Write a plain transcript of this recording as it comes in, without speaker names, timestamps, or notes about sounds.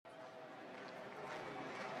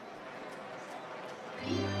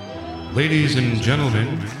Ladies and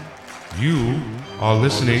gentlemen, you are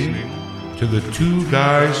listening to the Two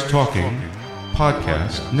Guys Talking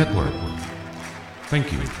Podcast Network.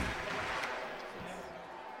 Thank you.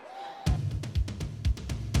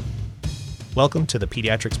 Welcome to the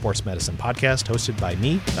Pediatric Sports Medicine Podcast, hosted by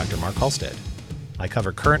me, Dr. Mark Halstead. I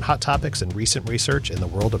cover current hot topics and recent research in the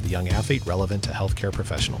world of the young athlete relevant to healthcare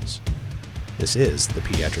professionals. This is the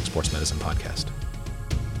Pediatric Sports Medicine Podcast.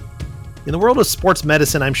 In the world of sports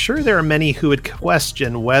medicine, I'm sure there are many who would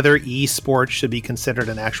question whether esports should be considered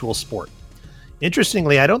an actual sport.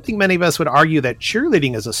 Interestingly, I don't think many of us would argue that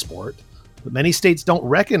cheerleading is a sport, but many states don't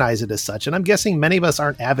recognize it as such, and I'm guessing many of us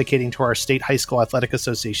aren't advocating to our state high school athletic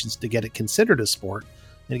associations to get it considered a sport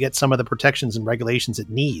and to get some of the protections and regulations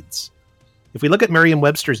it needs. If we look at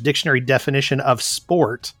Merriam-Webster's dictionary definition of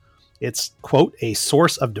sport, it's, quote, a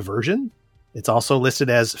source of diversion. It's also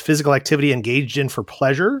listed as physical activity engaged in for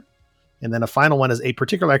pleasure. And then a final one is a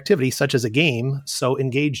particular activity, such as a game, so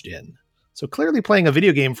engaged in. So clearly playing a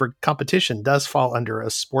video game for competition does fall under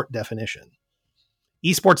a sport definition.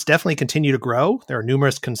 Esports definitely continue to grow. There are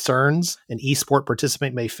numerous concerns an esport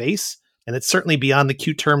participant may face, and it's certainly beyond the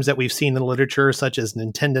cute terms that we've seen in the literature, such as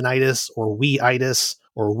Nintendonitis or Wii-itis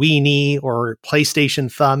or Wii knee or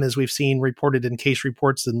PlayStation thumb, as we've seen reported in case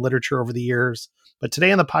reports and literature over the years. But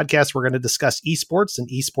today on the podcast, we're going to discuss esports and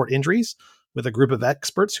esport injuries with a group of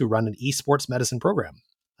experts who run an esports medicine program.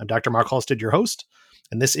 I'm Dr. Mark Halstead, your host,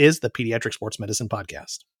 and this is the Pediatric Sports Medicine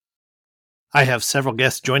Podcast. I have several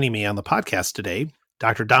guests joining me on the podcast today.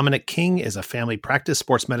 Dr. Dominic King is a family practice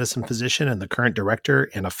sports medicine physician and the current director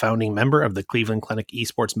and a founding member of the Cleveland Clinic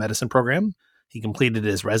ESports Medicine program. He completed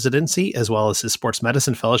his residency as well as his sports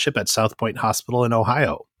medicine fellowship at South Point Hospital in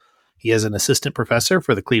Ohio. He is an assistant professor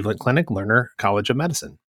for the Cleveland Clinic Lerner College of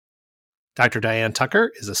Medicine. Dr. Diane Tucker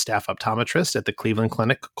is a staff optometrist at the Cleveland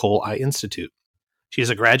Clinic Cole Eye Institute. She is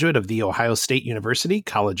a graduate of The Ohio State University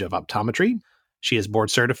College of Optometry. She is board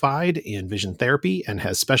certified in vision therapy and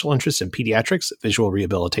has special interests in pediatrics, visual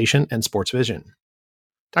rehabilitation, and sports vision.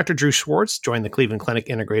 Dr. Drew Schwartz joined the Cleveland Clinic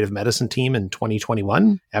Integrative Medicine team in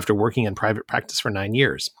 2021 after working in private practice for 9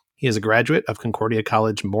 years. He is a graduate of Concordia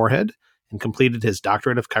College Moorhead and completed his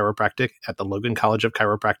doctorate of chiropractic at the Logan College of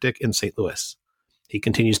Chiropractic in St. Louis. He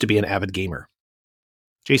continues to be an avid gamer.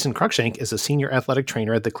 Jason Cruikshank is a senior athletic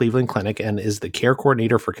trainer at the Cleveland Clinic and is the care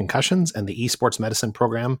coordinator for concussions and the eSports Medicine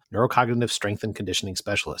program neurocognitive strength and conditioning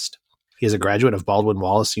specialist. He is a graduate of Baldwin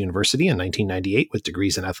Wallace University in 1998 with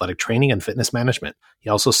degrees in athletic training and fitness management. He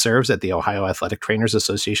also serves at the Ohio Athletic Trainers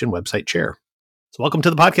Association website chair. So welcome to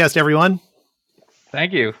the podcast, everyone.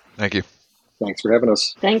 Thank you. Thank you. Thanks for having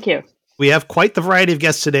us. Thank you. We have quite the variety of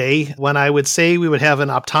guests today. When I would say we would have an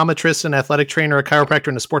optometrist, an athletic trainer, a chiropractor,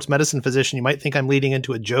 and a sports medicine physician, you might think I'm leading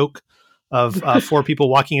into a joke of 4 people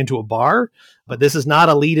walking into a bar, but this is not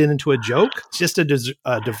a lead-in into a joke. It's just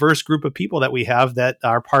a diverse group of people that we have that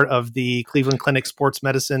are part of the Cleveland Clinic Sports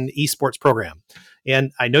Medicine eSports program.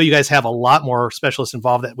 And I know you guys have a lot more specialists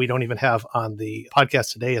involved that we don't even have on the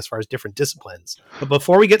podcast today as far as different disciplines. But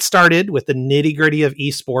before we get started with the nitty-gritty of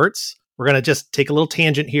eSports, we're going to just take a little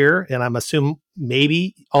tangent here, and I'm assuming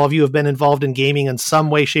maybe all of you have been involved in gaming in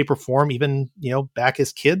some way, shape, or form, even, back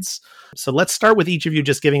as kids. So let's start with each of you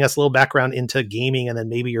just giving us a little background into gaming and then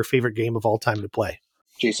maybe your favorite game of all time to play.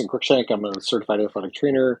 Jason Cruikshank, I'm a certified athletic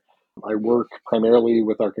trainer. I work primarily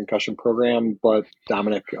with our concussion program, but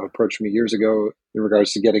Dominic approached me years ago in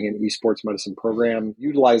regards to getting an esports medicine program,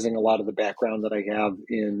 utilizing a lot of the background that I have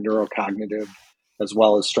in neurocognitive as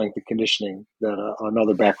well as strength and conditioning, that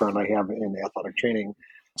another background I have in athletic training.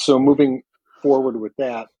 So moving forward with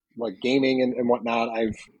that, like gaming and whatnot,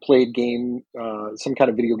 I've played some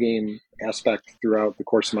kind of video game aspect throughout the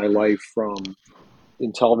course of my life, from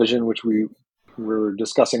in television, which we were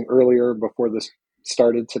discussing earlier before this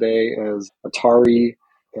started today, as Atari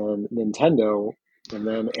and Nintendo. And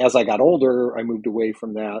then as I got older, I moved away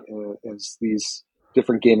from that as these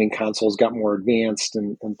different gaming consoles got more advanced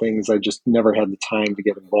and things. I just never had the time to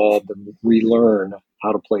get involved and relearn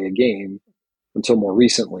how to play a game until more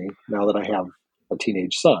recently, now that I have a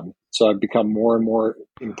teenage son. So I've become more and more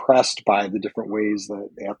impressed by the different ways that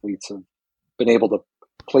athletes have been able to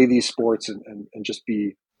play these sports and just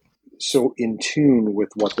be so in tune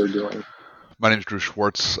with what they're doing. My name is Drew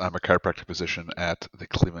Schwartz. I'm a chiropractic physician at the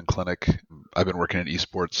Cleveland Clinic. I've been working in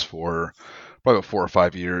esports for probably about 4 or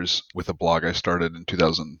 5 years with a blog I started in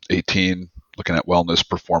 2018, looking at wellness,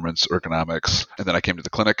 performance, ergonomics. And then I came to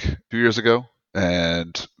the clinic 2 years ago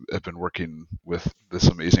and have been working with this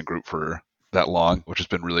amazing group for that long, which has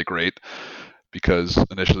been really great because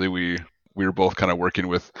initially we were both kind of working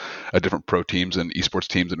with different pro teams and esports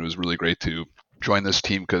teams, and it was really great to join this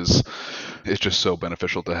team because it's just so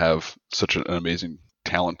beneficial to have such an amazing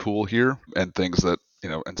talent pool here, and things that,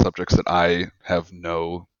 and subjects that I have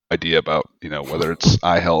no idea about, whether it's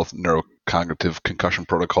eye health, neurocognitive, concussion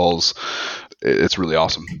protocols. It's really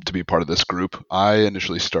awesome to be part of this group. I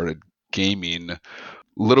initially started gaming a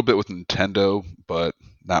little bit with Nintendo, but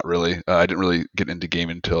not really. I didn't really get into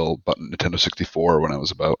gaming until about Nintendo 64 when I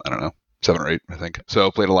was about, 7 or 8, I think. So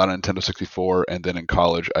I played a lot of Nintendo 64, and then in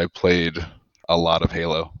college I played a lot of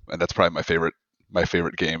Halo, and that's probably my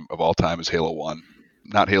favorite game of all time is Halo 1,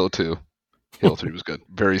 not Halo 2. Halo 3 was good.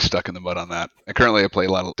 Very stuck in the mud on that. And currently I play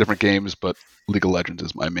a lot of different games, but League of Legends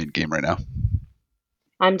is my main game right now.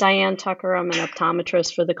 I'm Diane Tucker. I'm an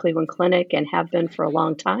optometrist for the Cleveland Clinic and have been for a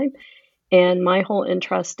long time. And my whole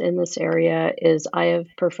interest in this area is I have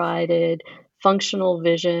provided functional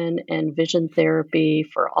vision and vision therapy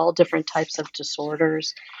for all different types of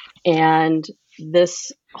disorders. And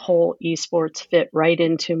this whole esports fit right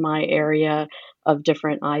into my area of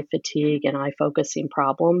different eye fatigue and eye focusing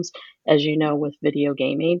problems, as you know, with video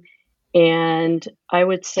gaming. And I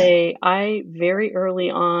would say I very early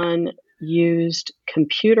on used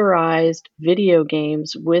computerized video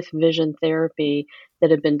games with vision therapy that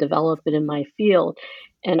had been developed in my field.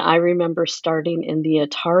 And I remember starting in the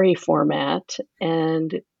Atari format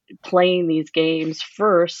and playing these games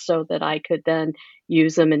first so that I could then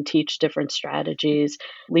use them and teach different strategies.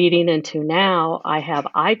 Leading into now, I have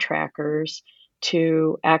eye trackers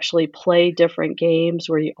to actually play different games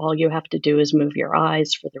where all you have to do is move your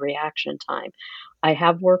eyes for the reaction time. I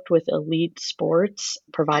have worked with Elite Sports,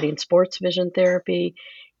 providing sports vision therapy,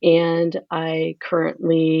 and I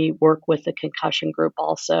currently work with the concussion group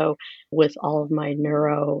also with all of my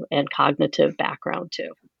neuro and cognitive background too.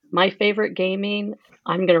 My favorite gaming,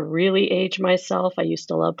 I'm going to really age myself. I used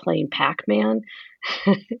to love playing Pac-Man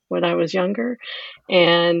when I was younger.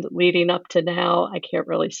 And leading up to now, I can't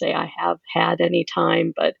really say I have had any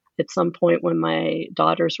time, but at some point when my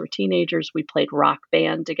daughters were teenagers, we played Rock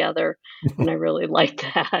Band together, and I really liked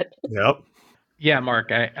that. Yep. Yeah,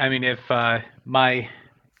 Mark, I mean, if my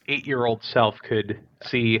 8-year-old self could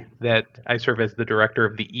see that I serve as the director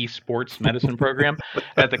of the ESports Medicine program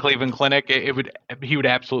at the Cleveland Clinic, he would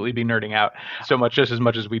absolutely be nerding out just as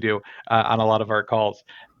much as we do on a lot of our calls.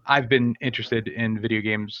 I've been interested in video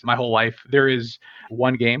games my whole life. There is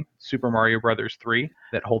one game, Super Mario Brothers 3,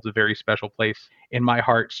 that holds a very special place in my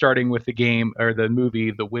heart, starting with the game or the movie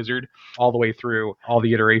The Wizard, all the way through all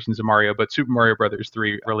the iterations of Mario. But Super Mario Brothers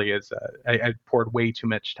 3 really is, I poured way too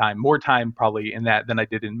much time, more time probably in that than I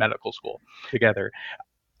did in medical school together.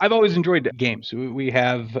 I've always enjoyed games. We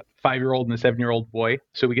have a 5-year-old and a 7-year-old boy,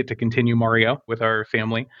 so we get to continue Mario with our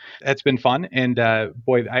family. That's been fun, and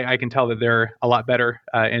boy, I can tell that they're a lot better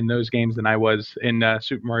in those games than I was in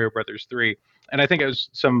Super Mario Brothers 3. And I think it was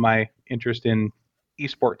some of my interest in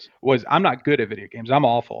esports was I'm not good at video games. I'm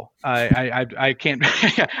awful. I can't.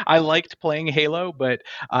 I liked playing Halo, but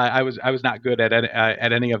I was not good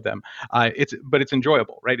at any of them. But it's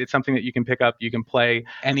enjoyable, right? It's something that you can pick up. You can play.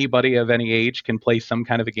 Anybody of any age can play some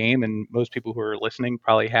kind of a game, and most people who are listening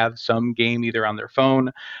probably have some game either on their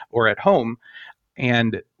phone or at home.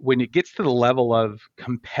 And when it gets to the level of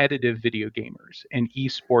competitive video gamers and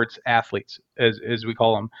esports athletes, as we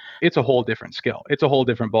call them, it's a whole different skill. It's a whole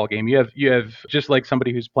different ball game. You have just like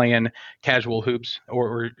somebody who's playing casual hoops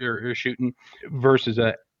or shooting versus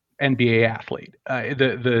a NBA athlete.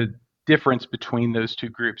 The difference between those two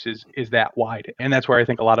groups is that wide. And that's where I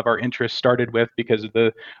think a lot of our interest started with, because of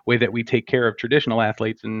the way that we take care of traditional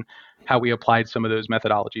athletes and how we applied some of those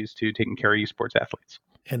methodologies to taking care of esports athletes.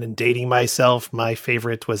 And in dating myself, my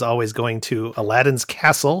favorite was always going to Aladdin's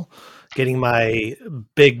Castle, getting my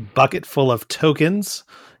big bucket full of tokens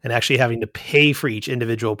and actually having to pay for each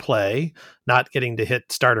individual play, not getting to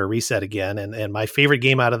hit start or reset again. And my favorite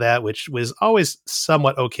game out of that, which was always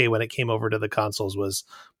somewhat okay when it came over to the consoles, was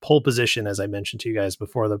Pole Position, as I mentioned to you guys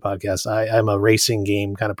before the podcast. I'm a racing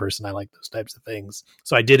game kind of person. I like those types of things.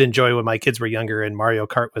 So I did enjoy when my kids were younger and Mario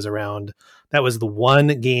Kart was around. That was the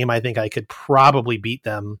one game I think I could probably beat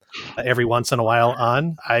them every once in a while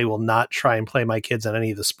on. I will not try and play my kids on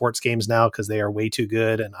any of the sports games now because they are way too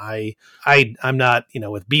good. And I'm not,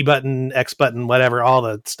 with B button, X button, whatever, all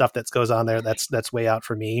the stuff that goes on there. That's way out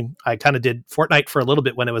for me. I kind of did Fortnite for a little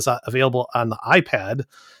bit when it was available on the iPad.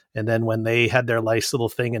 And then when they had their nice little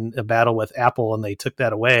thing in a battle with Apple and they took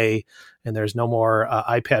that away and there's no more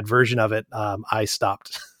iPad version of it, I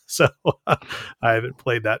stopped. So I haven't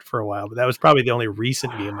played that for a while, but that was probably the only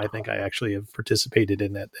recent game I think I actually have participated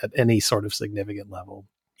in at any sort of significant level.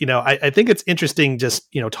 I think it's interesting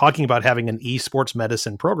just, talking about having an esports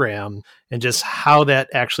medicine program and just how that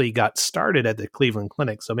actually got started at the Cleveland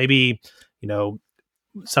Clinic. So maybe,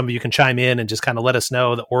 some of you can chime in and just kind of let us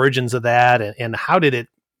know the origins of that and how did it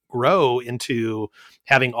grow into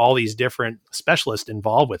having all these different specialists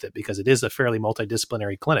involved with it, because it is a fairly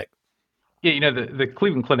multidisciplinary clinic. Yeah, the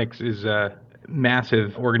Cleveland Clinic is a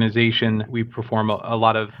massive organization. We perform a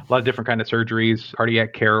lot of different kind of surgeries,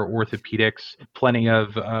 cardiac care, orthopedics, plenty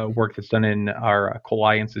of work that's done in our Cole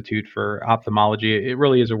Eye Institute for ophthalmology. It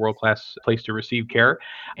really is a world-class place to receive care.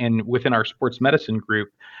 And within our sports medicine group,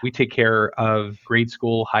 we take care of grade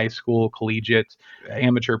school, high school, collegiate,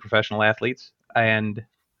 amateur professional athletes. And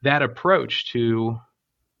that approach to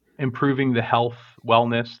improving the health,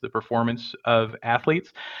 wellness, the performance of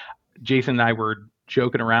athletes, Jason and I were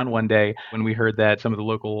joking around one day when we heard that some of the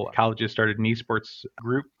local colleges started an esports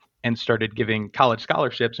group and started giving college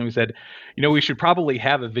scholarships. And we said, we should probably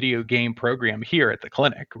have a video game program here at the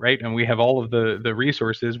clinic, right? And we have all of the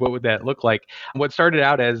resources. What would that look like? What started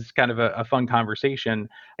out as kind of a fun conversation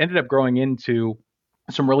ended up growing into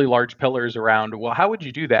some really large pillars around, well, how would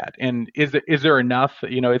you do that? And is there enough?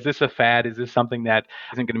 Is this a fad? Is this something that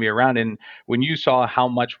isn't going to be around? And when you saw how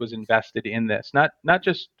much was invested in this, not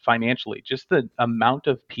just financially, just the amount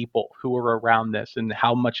of people who were around this and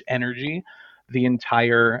how much energy the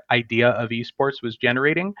entire idea of esports was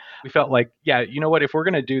generating, we felt like, yeah, you know what, if we're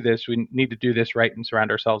going to do this, we need to do this right and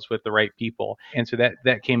surround ourselves with the right people. And so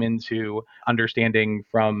that came into understanding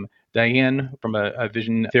from Diane, from a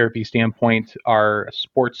vision therapy standpoint, our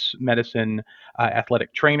sports medicine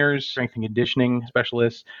athletic trainers, strength and conditioning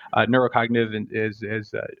specialists, neurocognitive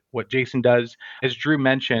is what Jason does. As Drew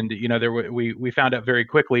mentioned, we found out very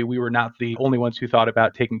quickly we were not the only ones who thought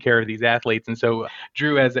about taking care of these athletes. And so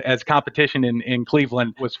Drew, as competition in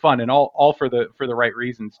Cleveland, was fun, and all for the right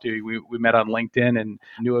reasons too. We met on LinkedIn and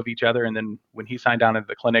knew of each other, and then when he signed on at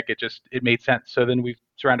the clinic, it made sense. So then we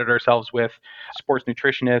surrounded ourselves with sports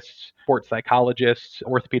nutritionists, sports psychologists,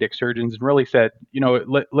 orthopedic surgeons, and really said,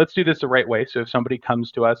 let's do this the right way. So if somebody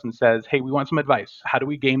comes to us and says, hey, we want some advice, how do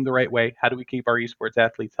we game the right way? How do we keep our esports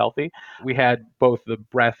athletes healthy? We had both the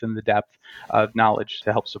breadth and the depth of knowledge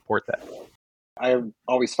to help support that. I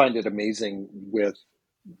always find it amazing with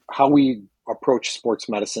how we approach sports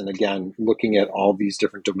medicine, again, looking at all these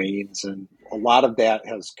different domains. And a lot of that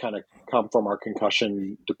has kind of come from our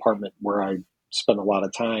concussion department, where I spend a lot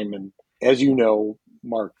of time. And as you know,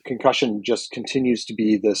 Mark, concussion just continues to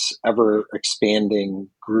be this ever expanding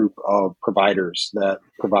group of providers that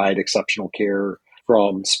provide exceptional care,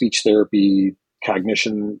 from speech therapy,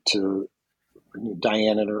 cognition, to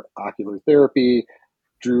Diane and her ocular therapy,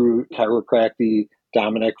 Drew chiropractic,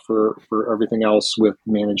 Dominic for everything else with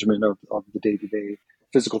management of the day-to-day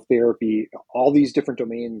physical therapy, all these different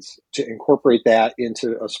domains, to incorporate that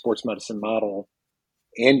into a sports medicine model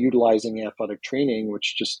and utilizing athletic training,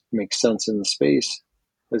 which just makes sense in the space,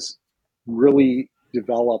 has really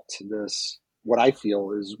developed this, what I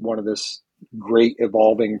feel is one of this great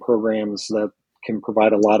evolving programs that can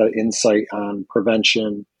provide a lot of insight on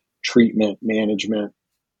prevention, treatment, management,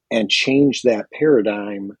 and change that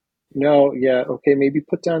paradigm. Maybe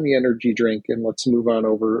put down the energy drink and let's move on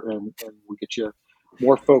over, and we'll get you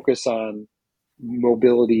more focus on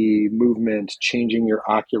mobility, movement, changing your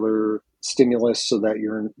ocular stimulus so that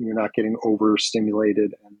you're not getting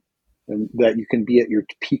overstimulated, and that you can be at your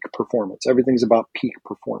peak performance. Everything's about peak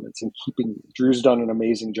performance, and Drew's done an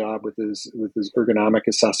amazing job with his ergonomic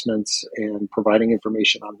assessments and providing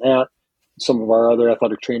information on that. Some of our other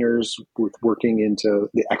athletic trainers with working into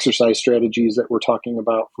the exercise strategies that we're talking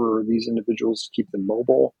about for these individuals to keep them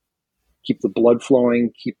mobile, keep the blood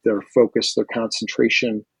flowing, keep their focus, their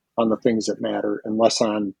concentration on the things that matter, and less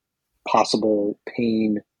on possible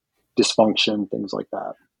pain, dysfunction, things like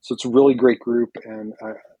that. So it's a really great group. And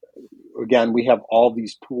again, we have all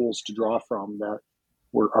these pools to draw from that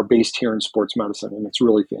are based here in sports medicine, and it's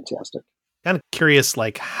really fantastic. Kind of curious,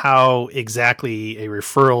 like how exactly a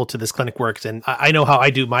referral to this clinic works. And I know how I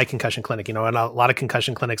do my concussion clinic, and a lot of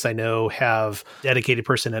concussion clinics I know have dedicated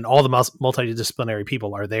person, and all the multidisciplinary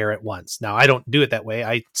people are there at once. Now, I don't do it that way.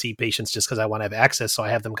 I see patients just because I want to have access. So I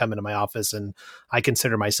have them come into my office, and I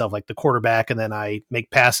consider myself like the quarterback. And then I make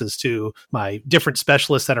passes to my different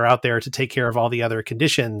specialists that are out there to take care of all the other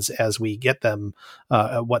conditions as we get them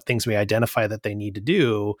what things we identify that they need to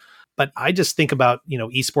do. But I just think about,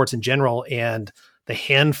 esports in general, and the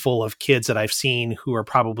handful of kids that I've seen who are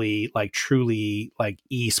probably like truly like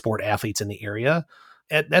esport athletes in the area.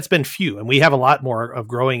 that's been few. And we have a lot more of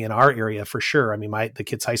growing in our area for sure. I mean, the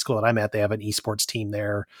kids' high school that I'm at, they have an esports team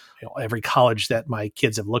there. Every college that my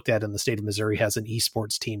kids have looked at in the state of Missouri has an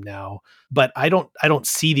esports team now. But I don't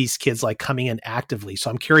see these kids like coming in actively. So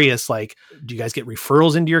I'm curious, like, do you guys get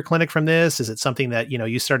referrals into your clinic from this? Is it something that,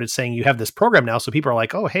 you started saying you have this program now, so people are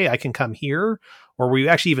like, oh, hey, I can come here? Or were you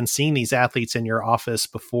actually even seeing these athletes in your office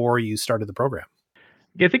before you started the program?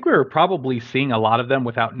 Yeah, I think we were probably seeing a lot of them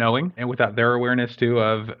without knowing and without their awareness too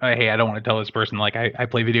of, hey, I don't want to tell this person like I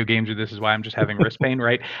play video games or this is why I'm just having wrist pain,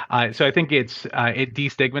 right? So I think it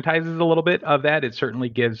destigmatizes a little bit of that. It certainly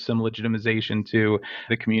gives some legitimization to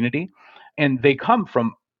the community. And they come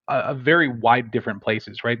from a very wide different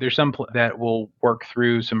places, right? There's some that will work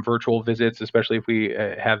through some virtual visits, especially if we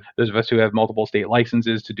have those of us who have multiple state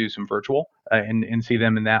licenses to do some virtual and see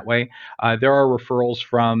them in that way. There are referrals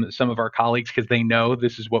from some of our colleagues because they know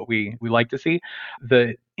this is what we like to see.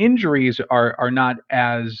 The injuries are not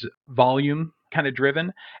as volume kind of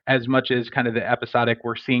driven as much as kind of the episodic.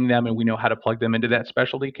 We're seeing them and we know how to plug them into that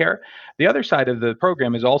specialty care. The other side of the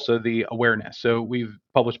program is also the awareness. So we've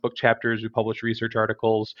published book chapters, we publish research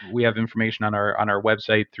articles, we have information on our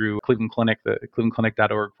website through Cleveland Clinic, the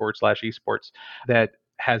clevelandclinic.org/esports that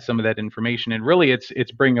has some of that information. And really it's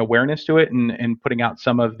bringing awareness to it and putting out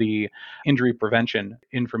some of the injury prevention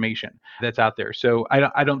information that's out there. So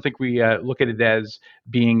I don't think we look at it as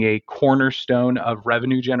being a cornerstone of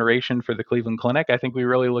revenue generation for the Cleveland Clinic. I think we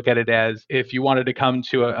really look at it as if you wanted to come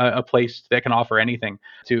to a place that can offer anything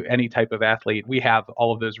to any type of athlete, we have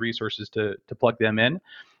all of those resources to plug them in.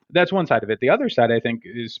 That's one side of it. The other side, I think,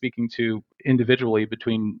 is speaking to individually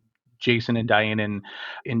between Jason and Diane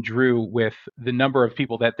and Drew with the number of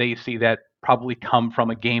people that they see that probably come from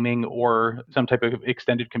a gaming or some type of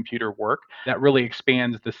extended computer work that really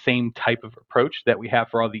expands the same type of approach that we have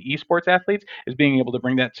for all the esports athletes, is being able to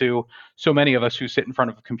bring that to so many of us who sit in front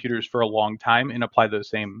of computers for a long time and apply those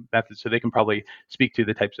same methods. So they can probably speak to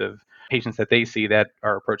the types of patients that they see that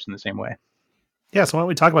are approached in the same way. Yeah, so why don't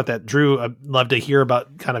we talk about that, Drew? I'd love to hear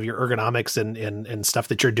about kind of your ergonomics and stuff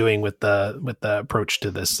that you're doing with the approach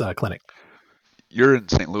to this clinic. You're in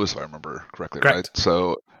St. Louis, if I remember correctly, Correct. Right?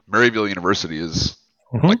 So Maryville University is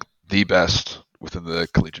like the best within the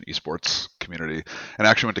collegiate esports community, and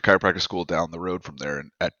I actually went to chiropractic school down the road from there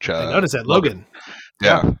at I noticed that Logan.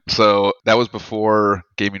 Yeah, so that was before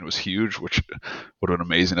gaming was huge, which would have been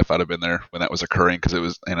amazing if I'd have been there when that was occurring, because it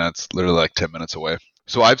was, it's literally like 10 minutes away.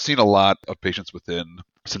 So I've seen a lot of patients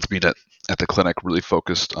since being at the clinic, really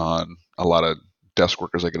focused on a lot of desk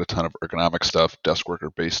workers. I get a ton of ergonomic stuff, desk worker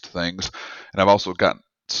based things. And I've also gotten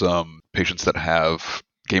some patients that have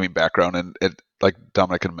gaming background, and like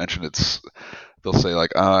Dominic had mentioned, they'll say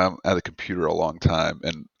like, I'm at the computer a long time,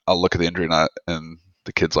 and I'll look at the injury and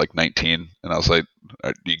the kid's like 19, and I'll say,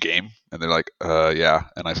 do you game? And they're like, yeah.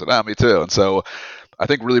 And I said, me too. And so I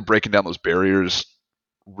think really breaking down those barriers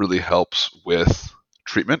really helps with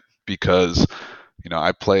treatment, because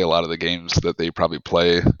I play a lot of the games that they probably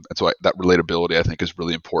play, and so that relatability I think is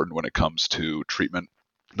really important when it comes to treatment,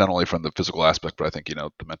 not only from the physical aspect, but I think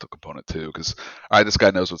the mental component too, because this guy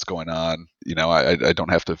knows what's going on. I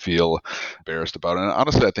don't have to feel embarrassed about it. And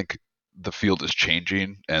honestly, I think the field is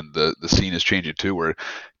changing and the scene is changing too, where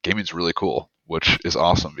gaming's really cool, which is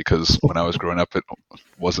awesome, because when I was growing up, it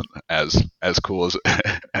wasn't as cool as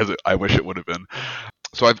I wish it would have been.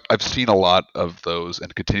 So I've seen a lot of those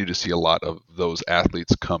and continue to see a lot of those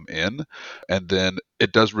athletes come in, and then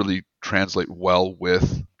it does really translate well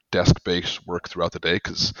with desk-based work throughout the day,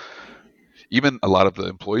 because even a lot of the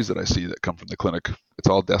employees that I see that come from the clinic, it's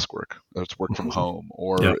all desk work. It's work from home,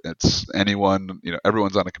 or it's anyone,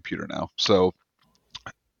 everyone's on a computer now. So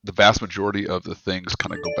the vast majority of the things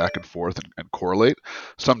kind of go back and forth and correlate.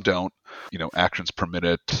 Some don't, actions permit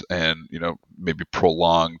it, and, maybe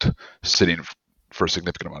prolonged sitting for a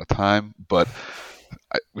significant amount of time, but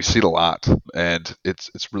we see it a lot, and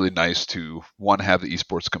it's really nice to, one, have the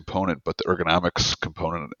esports component, but the ergonomics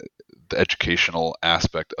component, the educational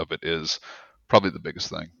aspect of it is probably the biggest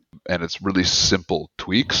thing. And it's really simple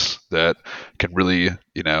tweaks that can really,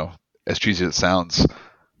 as cheesy as it sounds,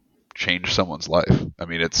 change someone's life. I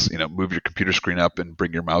mean, it's, move your computer screen up and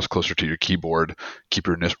bring your mouse closer to your keyboard, keep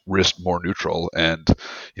your wrist more neutral, and,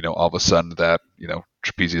 all of a sudden that,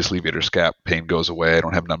 trapezius levator scap pain goes away. I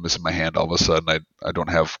don't have numbness in my hand. All of a sudden I don't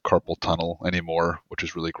have carpal tunnel anymore, which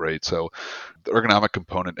is really great. So the ergonomic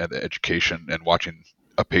component and the education and watching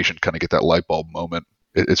a patient kind of get that light bulb moment,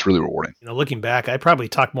 it's really rewarding. Looking back, I probably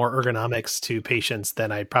talk more ergonomics to patients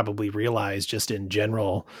than I probably realize just in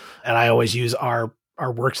general. And I always use our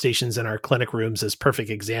workstations in our clinic rooms as perfect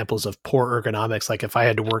examples of poor ergonomics. Like if I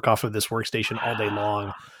had to work off of this workstation all day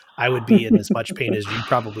long, I would be in as much pain as you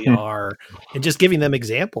probably are. And just giving them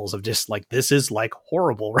examples of just like, this is like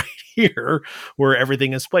horrible right here, where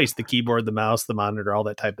everything is placed, the keyboard, the mouse, the monitor, all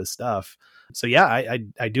that type of stuff. So yeah,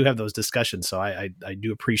 I do have those discussions. So I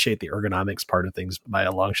do appreciate the ergonomics part of things by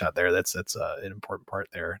a long shot there. That's an important part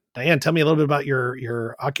there. Diane, tell me a little bit about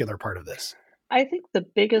your ocular part of this. I think the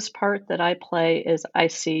biggest part that I play is I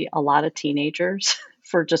see a lot of teenagers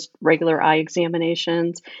for just regular eye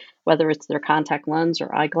examinations, whether it's their contact lens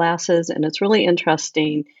or eyeglasses. And it's really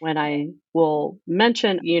interesting when I will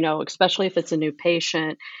mention, especially if it's a new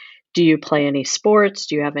patient, do you play any sports?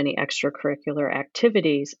 Do you have any extracurricular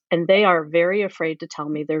activities? And they are very afraid to tell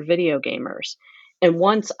me they're video gamers. And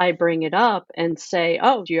once I bring it up and say,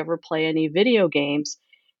 oh, do you ever play any video games?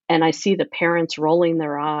 And I see the parents rolling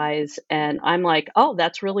their eyes, and I'm like, oh,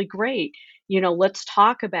 that's really great. Let's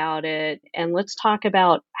talk about it, and let's talk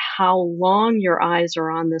about how long your eyes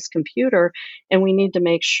are on this computer. And we need to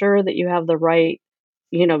make sure that you have the right,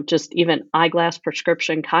 just even eyeglass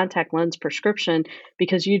prescription, contact lens prescription,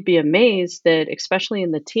 because you'd be amazed that, especially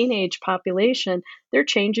in the teenage population, they're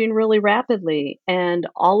changing really rapidly. And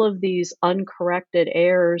all of these uncorrected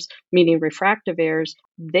errors, meaning refractive errors,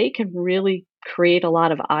 they can really create a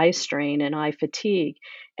lot of eye strain and eye fatigue.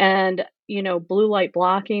 And, blue light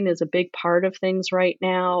blocking is a big part of things right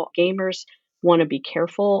now. Gamers want to be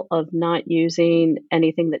careful of not using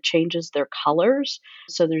anything that changes their colors.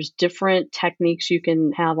 So there's different techniques you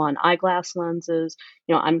can have on eyeglass lenses.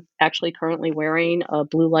 I'm actually currently wearing a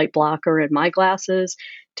blue light blocker in my glasses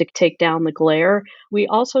to take down the glare. We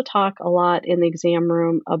also talk a lot in the exam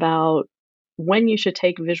room about when you should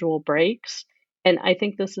take visual breaks. And I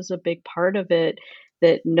think this is a big part of it,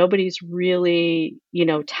 that nobody's really,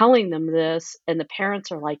 telling them this. And the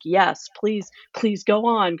parents are like, yes, please go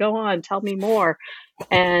on, tell me more.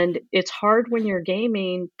 And it's hard when you're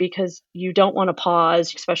gaming because you don't want to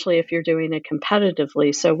pause, especially if you're doing it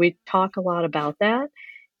competitively. So we talk a lot about that.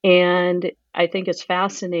 And I think it's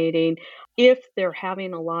fascinating if they're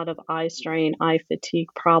having a lot of eye strain, eye fatigue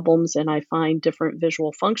problems, and I find different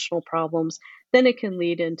visual functional problems, then it can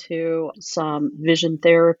lead into some vision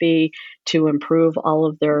therapy to improve all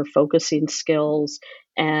of their focusing skills.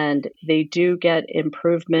 And they do get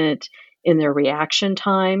improvement in their reaction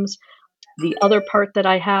times. The other part that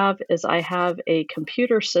I have is I have a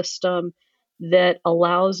computer system that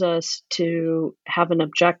allows us to have an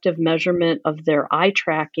objective measurement of their eye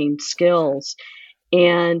tracking skills.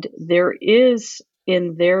 And there is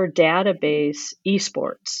in their database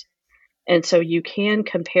esports. And so you can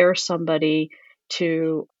compare somebody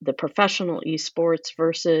to the professional esports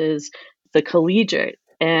versus the collegiate,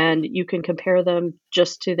 and you can compare them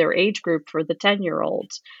just to their age group for the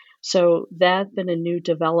 10-year-olds. So that's been a new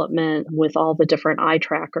development with all the different eye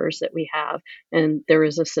trackers that we have. And there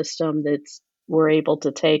is a system that's we're able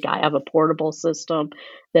to take. I have a portable system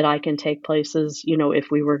that I can take places, if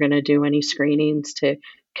we were going to do any screenings to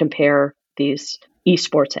compare these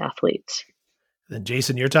esports athletes. And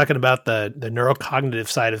Jason, you're talking about the neurocognitive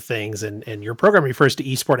side of things, and your program refers to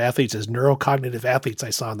eSport athletes as neurocognitive athletes,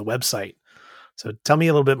 I saw on the website. So tell me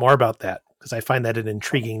a little bit more about that, because I find that an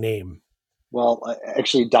intriguing name. Well,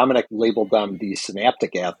 actually, Dominic labeled them the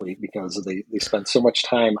synaptic athlete because they spend so much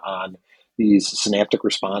time on these synaptic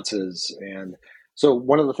responses. And so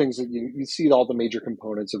one of the things that you see all the major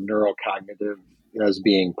components of neurocognitive as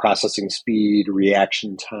being processing speed,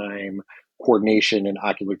 reaction time, coordination, and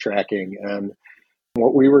ocular tracking. And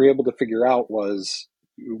what we were able to figure out was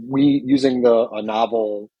using a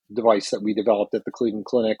novel device that we developed at the Cleveland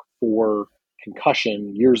Clinic for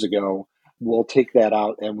concussion years ago, we'll take that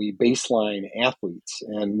out and we baseline athletes.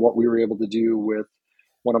 And what we were able to do with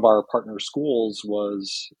one of our partner schools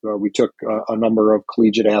was we took a number of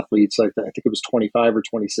collegiate athletes, I think it was 25 or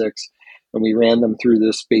 26, and we ran them through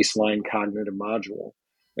this baseline cognitive module.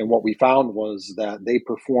 And what we found was that they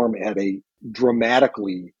perform at a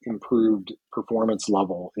dramatically improved performance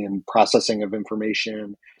level in processing of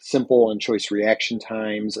information, simple and choice reaction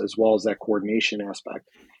times, as well as that coordination aspect.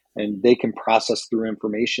 And they can process through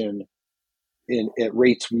information at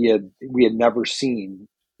rates we had never seen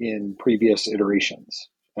in previous iterations.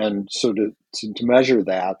 And so to measure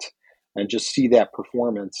that and just see that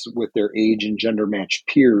performance with their age and gender matched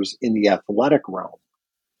peers in the athletic realm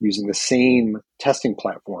using the same testing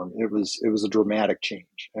platform, it was a dramatic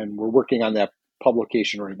change. And we're working on that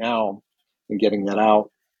publication right now and getting that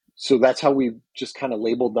out. So that's how we just kind of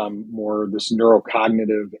labeled them more this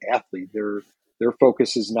neurocognitive athlete. Their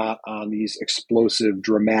focus is not on these explosive,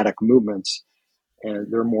 dramatic movements,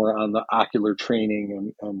 and they're more on the ocular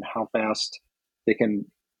training and how fast they can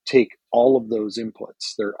take all of those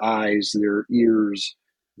inputs, their eyes, their ears,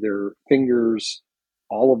 their fingers,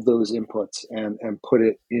 all of those inputs and put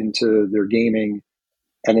it into their gaming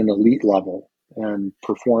at an elite level and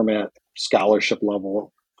perform at scholarship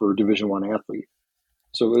level for a Division I athlete.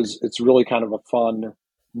 So it's really kind of a fun,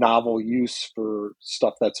 novel use for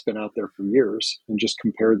stuff that's been out there for years, and just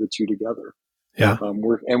compare the two together. Yeah.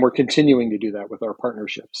 We're continuing to do that with our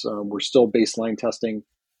partnerships. We're still baseline testing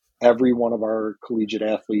every one of our collegiate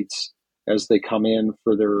athletes as they come in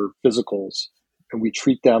for their physicals, and we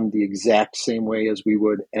treat them the exact same way as we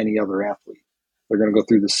would any other athlete. They're going to go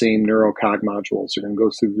through the same neurocog modules. They're going to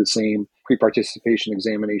go through the same pre-participation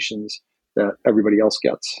examinations that everybody else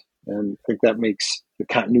gets. And I think that makes the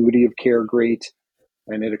continuity of care great,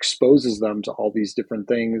 and it exposes them to all these different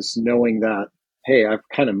things, knowing that, hey, I've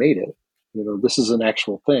kind of made it. This is an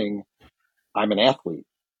actual thing. I'm an athlete.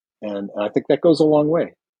 And I think that goes a long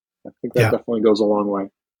way. I think that definitely goes a long way.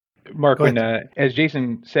 Mark, when, as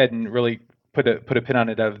Jason said, and really put a pin on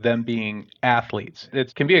it, of them being athletes,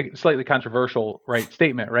 it can be a slightly controversial,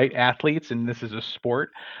 statement, right? Athletes, and this is a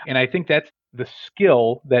sport. And I think that's the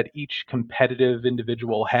skill that each competitive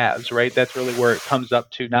individual has, right? That's really where it comes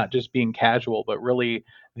up to, not just being casual, but really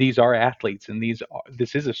these are athletes, and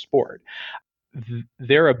this is a sport.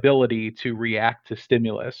 Their ability to react to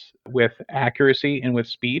stimulus with accuracy and with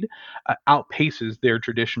speed outpaces their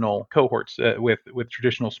traditional cohorts with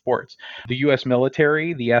traditional sports. The U.S.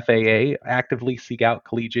 military, the FAA, actively seek out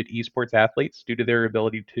collegiate esports athletes due to their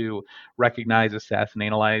ability to recognize, assess, and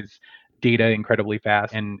analyze data incredibly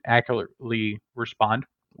fast and accurately respond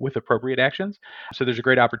with appropriate actions. So there's a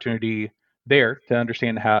great opportunity there to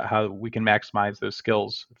understand how we can maximize those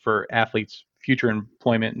skills for athletes' future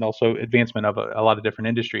employment and also advancement of a lot of different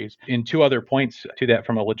industries. And two other points to that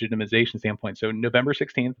from a legitimization standpoint. So November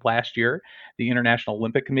 16th last year, the International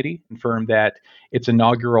Olympic Committee confirmed that its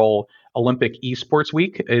inaugural Olympic Esports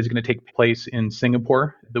Week is going to take place in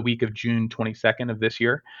Singapore the week of June 22nd of this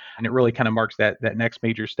year. And it really kind of marks that next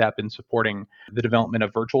major step in supporting the development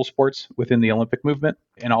of virtual sports within the Olympic movement,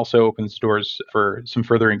 and also opens doors for some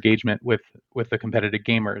further engagement with the competitive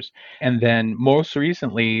gamers. And then most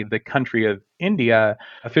recently, the country of India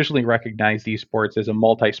officially recognized esports as a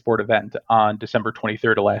multi-sport event on December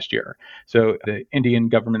 23rd of last year. So the Indian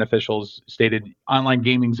government officials stated online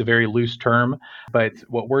gaming is a very loose term, but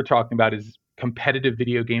what we're talking about is competitive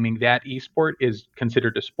video gaming. That esport is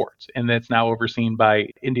considered a sport, and that's now overseen by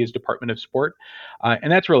India's Department of Sport.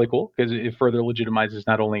 And that's really cool because it further legitimizes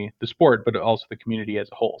not only the sport, but also the community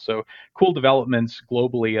as a whole. So cool developments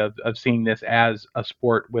globally of seeing this as a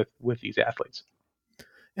sport with these athletes.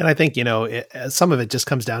 And I think, some of it just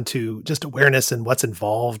comes down to just awareness and what's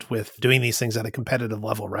involved with doing these things at a competitive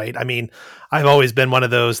level, right? I mean, I've always been one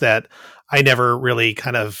of those that I never really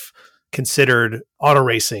kind of considered auto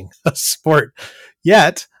racing a sport.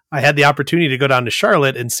 Yet I had the opportunity to go down to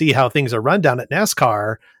Charlotte and see how things are run down at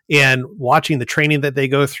NASCAR, and watching the training that they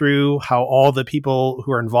go through, how all the people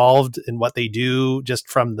who are involved in what they do, just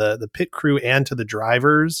from the pit crew and to the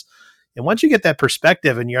drivers. And once you get that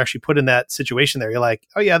perspective and you're actually put in that situation there, you're like,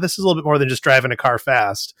 oh yeah, this is a little bit more than just driving a car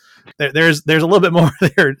fast. There's a little bit more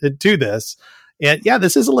there to this. And yeah,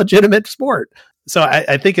 this is a legitimate sport. So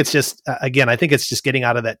I think it's just, again, I think it's just getting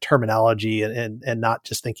out of that terminology and not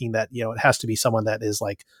just thinking that, it has to be someone that is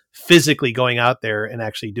like physically going out there and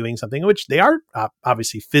actually doing something, which they are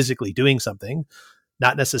obviously physically doing something,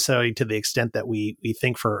 not necessarily to the extent that we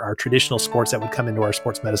think for our traditional sports that would come into our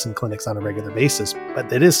sports medicine clinics on a regular basis,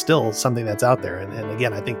 but it is still something that's out there. And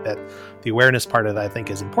again, I think that the awareness part of it, I think,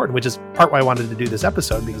 is important, which is part why I wanted to do this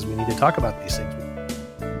episode, because we need to talk about these things.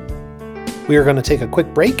 We are going to take a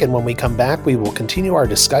quick break, and when we come back, we will continue our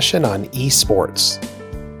discussion on esports.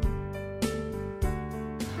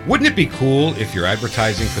 Wouldn't it be cool if your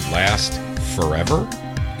advertising could last forever?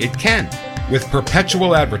 It can, with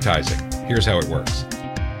perpetual advertising. Here's how it works.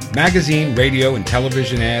 Magazine, radio, and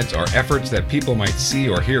television ads are efforts that people might see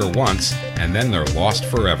or hear once, and then they're lost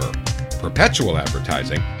forever. Perpetual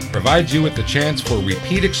advertising provides you with the chance for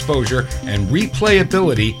repeat exposure and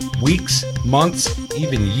replayability weeks, months,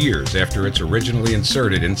 even years after it's originally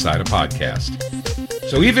inserted inside a podcast.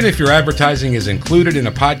 So even if your advertising is included in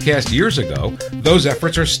a podcast years ago, those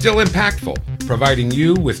efforts are still impactful, providing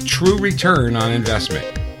you with true return on investment,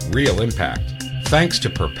 real impact, thanks to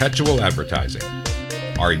perpetual advertising.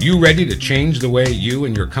 Are you ready to change the way you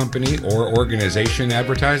and your company or organization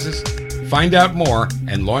advertises? Find out more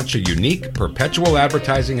and launch a unique perpetual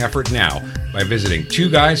advertising effort now by visiting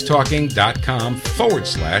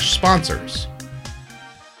twoguystalking.com/sponsors.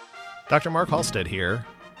 Dr. Mark Halstead here.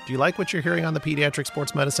 Do you like what you're hearing on the Pediatric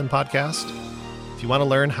Sports Medicine podcast? If If you want to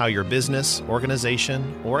learn how your business,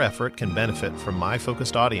 organization, or effort can benefit from my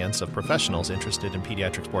focused audience of professionals interested in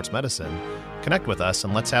pediatric sports medicine, connect with us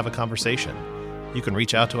and let's have a conversation. You can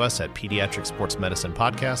reach out to us at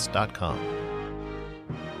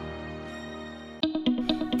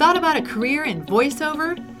pediatricsportsmedicinepodcast.com. Thought about a career in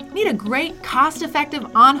voiceover? Need a great,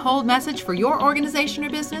 cost-effective on-hold message for your organization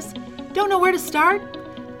or business? Don't know where to start?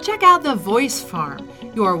 Check out The Voice Farm,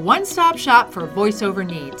 your one-stop shop for voiceover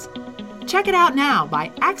needs. Check it out now by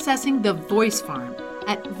accessing The Voice Farm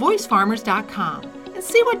at voicefarmers.com and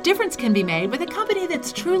see what difference can be made with a company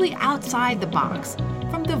that's truly outside the box,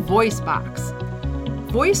 from the voice box.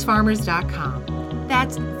 voicefarmers.com.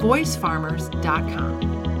 That's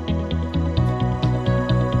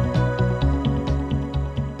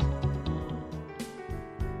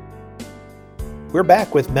voicefarmers.com. We're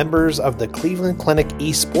back with members of the Cleveland Clinic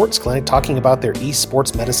ESports Clinic talking about their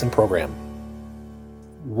ESports Medicine program.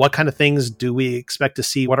 What kind of things do we expect to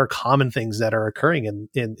see? What are common things that are occurring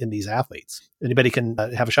in these athletes? Anybody can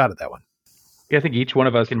have a shot at that one. Yeah, I think each one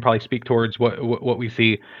of us can probably speak towards what we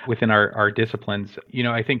see within our disciplines.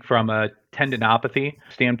 I think from a tendinopathy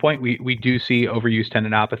standpoint, we do see overuse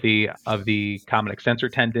tendinopathy of the common extensor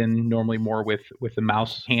tendon, normally more with the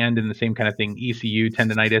mouse hand and the same kind of thing, ECU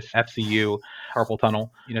tendinitis, FCU, carpal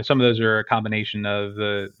tunnel. Some of those are a combination of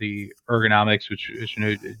the ergonomics, which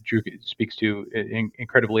Drew speaks to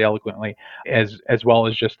incredibly eloquently, as well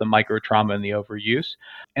as just the micro trauma and the overuse.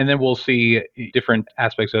 And then we'll see different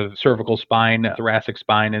aspects of cervical spine, thoracic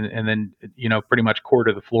spine, and then, pretty much core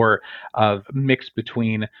to the floor of mix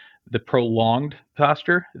between the prolonged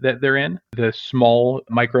posture that they're in, the small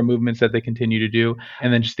micro movements that they continue to do,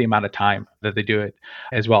 and then just the amount of time that they do it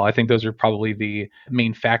as well. I think those are probably the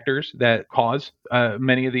main factors that cause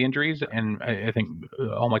many of the injuries. And I think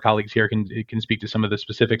all my colleagues here can speak to some of the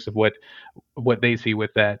specifics of what they see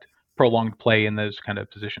with that prolonged play in those kind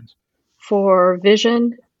of positions. For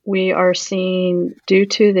vision, we are seeing, due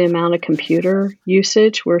to the amount of computer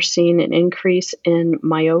usage, we're seeing an increase in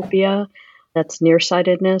myopia. That's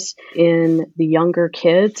nearsightedness in the younger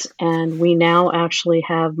kids. And we now actually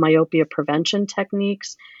have myopia prevention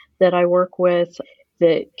techniques that I work with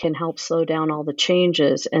that can help slow down all the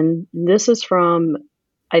changes. And this is from,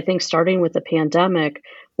 I think, starting with the pandemic,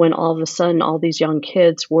 when all of a sudden all these young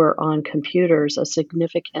kids were on computers a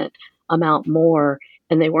significant amount more,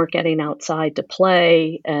 and they weren't getting outside to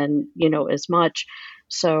play and, as much.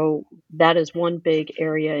 So that is one big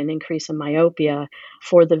area, an increase in myopia.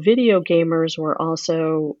 For the video gamers, we're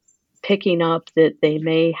also picking up that they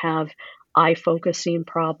may have eye focusing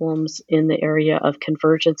problems in the area of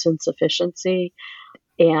convergence insufficiency.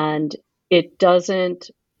 And it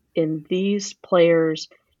doesn't, in these players,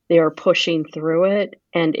 they are pushing through it,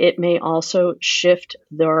 and it may also shift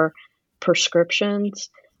their prescriptions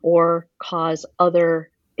or cause other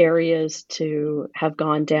areas to have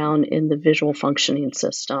gone down in the visual functioning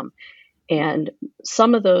system. And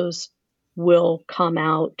some of those will come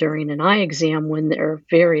out during an eye exam when they're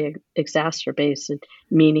very exacerbated,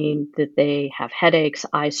 meaning that they have headaches,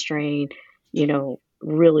 eye strain,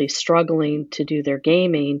 really struggling to do their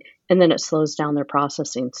gaming, and then it slows down their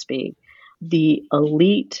processing speed. The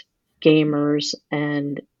elite gamers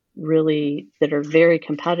and really that are very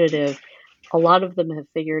competitive, a lot of them have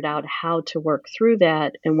figured out how to work through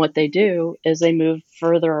that. And what they do is they move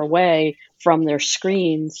further away from their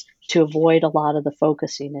screens to avoid a lot of the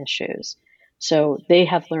focusing issues. So they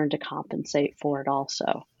have learned to compensate for it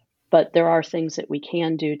also. But there are things that we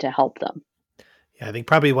can do to help them. Yeah, I think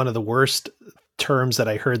probably one of the worst terms that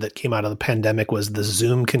I heard that came out of the pandemic was the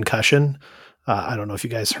Zoom concussion. I don't know if you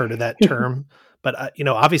guys heard of that term. But,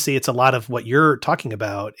 obviously it's a lot of what you're talking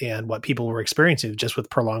about and what people were experiencing just with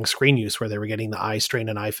prolonged screen use, where they were getting the eye strain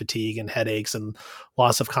and eye fatigue and headaches and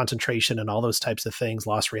loss of concentration and all those types of things,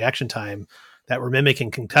 lost reaction time that were mimicking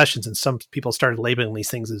concussions. And some people started labeling these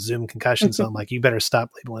things as Zoom concussions. So I'm like, you better stop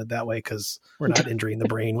labeling it that way, because we're not injuring the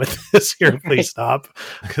brain with this here. Please stop,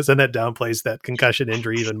 because then that downplays that concussion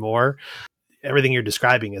injury even more. Everything you're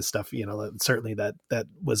describing is stuff, certainly that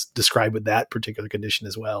was described with that particular condition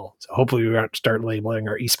as well. So hopefully we won't start labeling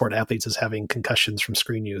our esport athletes as having concussions from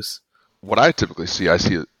screen use. What I typically see, I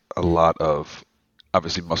see a lot of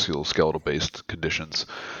obviously musculoskeletal based conditions,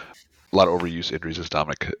 a lot of overuse injuries, as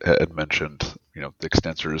Dominic had mentioned, the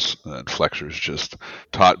extensors and flexors, just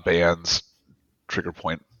taut bands, trigger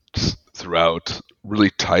points throughout,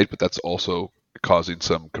 really tight, but that's also causing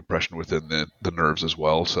some compression within the nerves as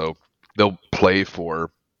well. So they'll play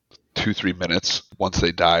for 2-3 minutes. Once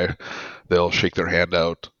they die, they'll shake their hand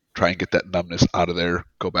out, try and get that numbness out of there,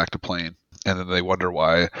 go back to playing. And then they wonder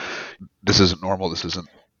why this isn't normal, this isn't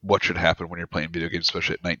what should happen when you're playing video games,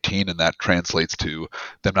 especially at 19, and that translates to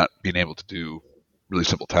them not being able to do really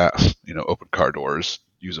simple tasks, open car doors,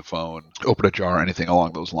 use a phone, open a jar, anything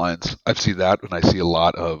along those lines. I see that, and I see a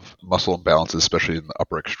lot of muscle imbalances, especially in the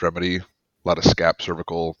upper extremity, a lot of scap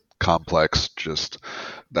cervical complex, just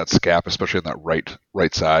that scap, especially on that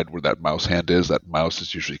right side where that mouse hand is. That mouse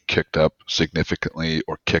is usually kicked up significantly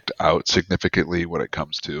or kicked out significantly when it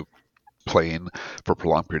comes to playing for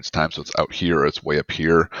prolonged periods of time. So it's out here or it's way up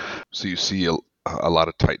here. So you see a lot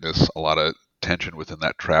of tightness, a lot of tension within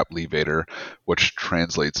that trap levator, which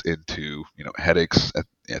translates into headaches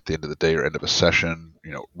at the end of the day or end of a session.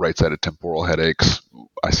 Right-sided temporal headaches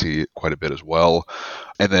I see quite a bit as well.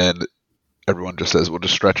 And then everyone just says, well,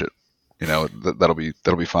 just stretch it. That'll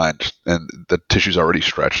be fine. And the tissue's already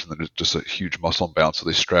stretched, and then there's just a huge muscle imbalance. So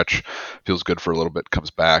they stretch, feels good for a little bit,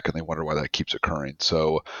 comes back, and they wonder why that keeps occurring.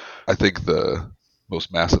 So I think the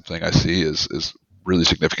most massive thing I see is really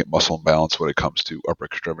significant muscle imbalance when it comes to upper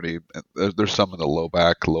extremity. And there's some in the low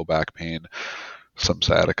back pain, some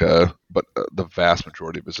sciatica, but the vast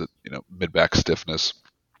majority of it is mid-back stiffness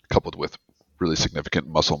coupled with really significant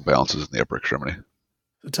muscle imbalances in the upper extremity.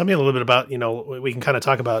 Tell me a little bit about, we can kind of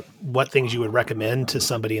talk about what things you would recommend to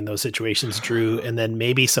somebody in those situations, Drew, and then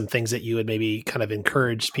maybe some things that you would maybe kind of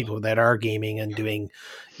encourage people that are gaming and doing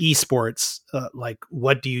esports. Like,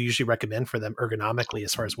 what do you usually recommend for them ergonomically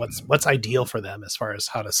as far as what's ideal for them as far as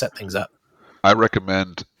how to set things up? I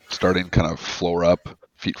recommend starting kind of floor up,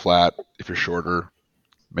 feet flat. If you're shorter,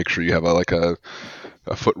 make sure you have a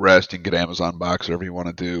footrest. You can get Amazon box, whatever you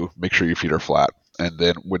want to do. Make sure your feet are flat. And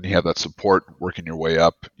then when you have that support, working your way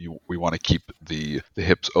up, we want to keep the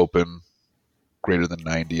hips open, greater than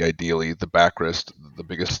 90 ideally. The backrest, the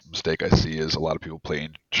biggest mistake I see is a lot of people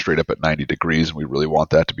playing straight up at 90 degrees, and we really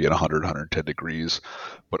want that to be at 100, 110 degrees.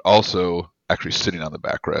 But also actually sitting on the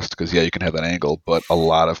backrest, because you can have that angle, but a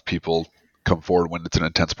lot of people come forward when it's an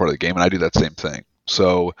intense part of the game, and I do that same thing.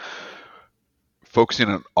 So focusing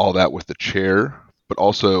on all that with the chair, but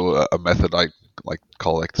also a method I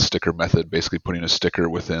call the sticker method, basically putting a sticker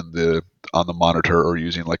on the monitor or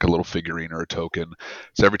using like a little figurine or a token.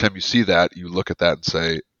 So every time you see that, you look at that and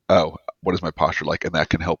say, oh, what is my posture like? And that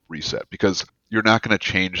can help reset, because you're not going to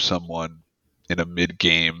change someone in a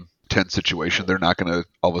mid-game tense situation. They're not going to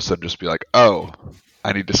all of a sudden just be like, oh,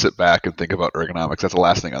 I need to sit back and think about ergonomics. That's the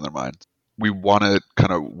last thing on their mind. We want to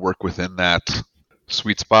kind of work within that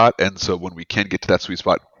sweet spot. And so when we can get to that sweet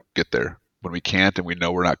spot, get there. When we can't and we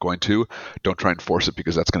know we're not going to, don't try and force it,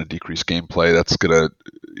 because that's going to decrease gameplay. That's going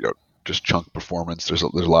to just chunk performance. There's a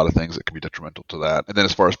lot of things that can be detrimental to that. And then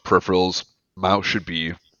as far as peripherals, mouse should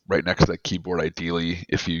be right next to that keyboard ideally.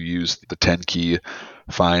 If you use the 10 key,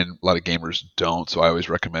 fine. A lot of gamers don't, so I always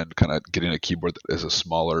recommend kind of getting a keyboard that is a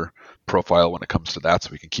smaller profile when it comes to that, so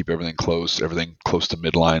we can keep everything close to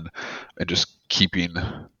midline, and just keeping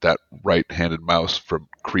that right-handed mouse from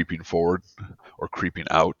creeping forward or creeping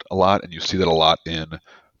out a lot. And you see that a lot in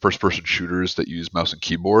first-person shooters that use mouse and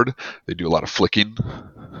keyboard. They do a lot of flicking.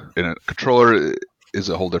 In a controller is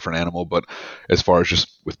a whole different animal, but as far as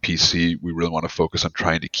just with PC, we really want to focus on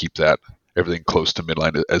trying to keep that everything close to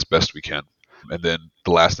midline as best we can. And then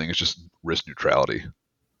the last thing is just wrist neutrality.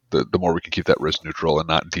 The more we can keep that wrist neutral and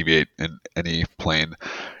not deviate in any plane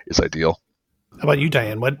is ideal. How about you,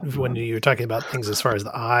 Diane? When you were talking about things as far as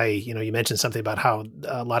the eye, you mentioned something about how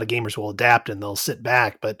a lot of gamers will adapt and they'll sit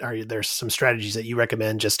back, but there some strategies that you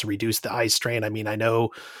recommend just to reduce the eye strain? I mean, I know,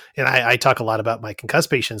 and I talk a lot about my concussed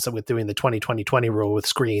patients with doing the 20-20-20 rule with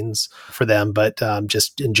screens for them, but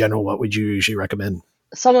just in general, what would you usually recommend?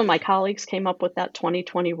 Some of my colleagues came up with that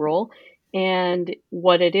 20-20 rule. And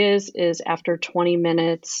what it is after 20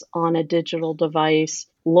 minutes on a digital device,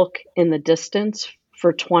 look in the distance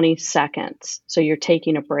for 20 seconds. So you're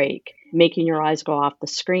taking a break, making your eyes go off the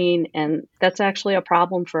screen. And that's actually a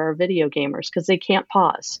problem for our video gamers because they can't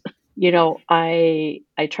pause. I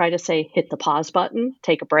try to say, hit the pause button,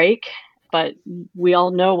 take a break. But we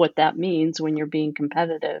all know what that means when you're being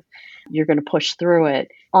competitive. You're going to push through it.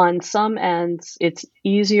 On some ends, it's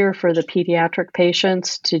easier for the pediatric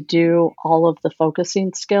patients to do all of the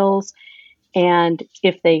focusing skills. And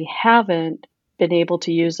if they haven't been able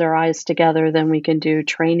to use their eyes together, then we can do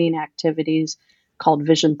training activities called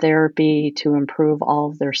vision therapy to improve all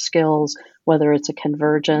of their skills, whether it's a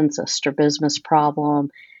convergence, a strabismus problem,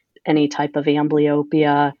 any type of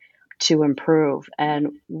amblyopia to improve.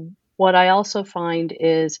 And what I also find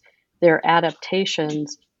is their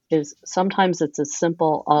adaptations is sometimes it's as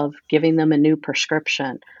simple of giving them a new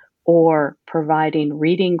prescription or providing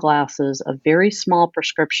reading glasses, a very small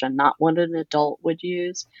prescription, not what an adult would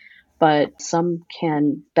use, but some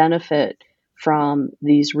can benefit from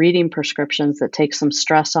these reading prescriptions that take some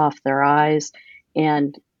stress off their eyes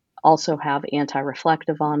and also have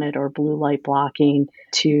anti-reflective on it or blue light blocking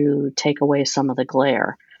to take away some of the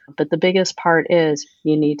glare. But the biggest part is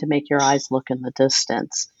you need to make your eyes look in the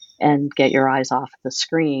distance and get your eyes off the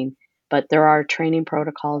screen. But there are training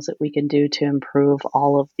protocols that we can do to improve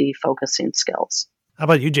all of the focusing skills. How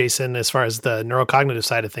about you, Jason, as far as the neurocognitive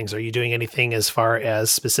side of things? Are you doing anything as far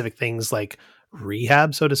as specific things like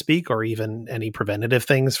rehab, so to speak, or even any preventative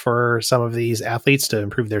things for some of these athletes to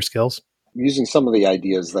improve their skills? Using some of the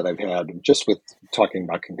ideas that I've had just with talking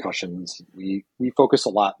about concussions, we focus a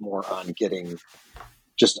lot more on getting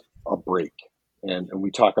just a break. And we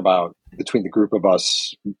talk about, between the group of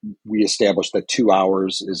us, we established that 2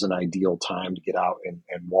 hours is an ideal time to get out and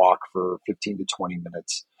walk for 15 to 20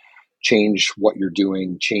 minutes. Change what you're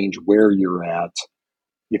doing, change where you're at.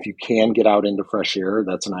 If you can get out into fresh air,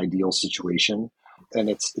 that's an ideal situation. And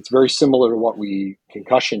it's very similar to what we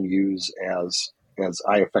concussion use as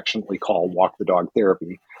I affectionately call walk the dog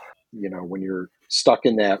therapy. You know, when you're stuck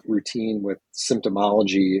in that routine with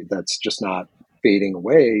symptomology that's just not fading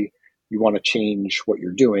away, you want to change what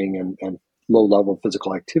you're doing. And low-level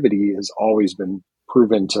physical activity has always been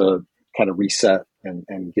proven to kind of reset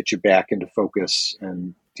and get you back into focus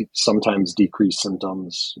and sometimes decrease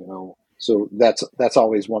symptoms. You know, so that's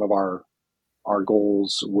always one of our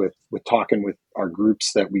goals with talking with our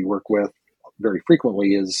groups that we work with very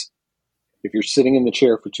frequently is, if you're sitting in the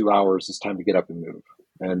chair for 2 hours, it's time to get up and move.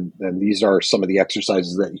 And these are some of the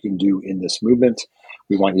exercises that you can do in this movement.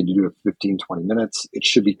 We want you to do it 15, 20 minutes. It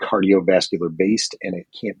should be cardiovascular based, and it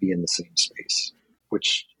can't be in the same space,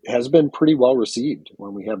 which has been pretty well received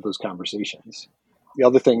when we have those conversations. The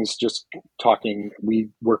other things, just talking, we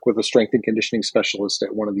work with a strength and conditioning specialist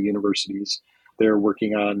at one of the universities. They're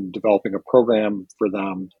working on developing a program for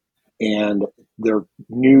them, and they're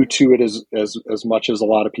new to it as much as a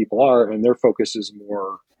lot of people are, and their focus is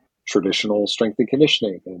more traditional strength and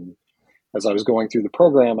conditioning. And as I was going through the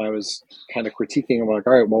program, I was kind of critiquing. I'm like,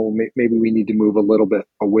 all right, well, maybe we need to move a little bit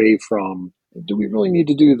away from, do we really need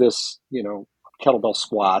to do this, you know, kettlebell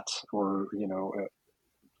squat or, you know,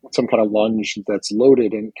 some kind of lunge that's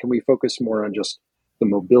loaded? And can we focus more on just the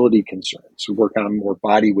mobility concerns? We work on more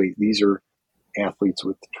body weight. These are athletes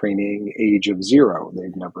with training age of 0.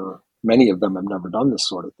 Many of them have never done this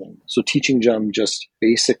sort of thing. So teaching them just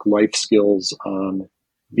basic life skills on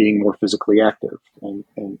being more physically active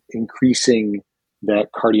and increasing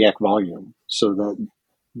that cardiac volume so that,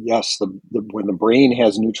 yes, when the brain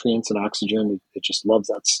has nutrients and oxygen, it just loves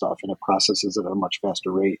that stuff and it processes it at a much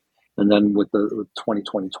faster rate. And then with the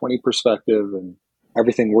 20-20-20 perspective and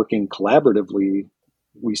everything working collaboratively,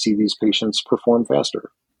 we see these patients perform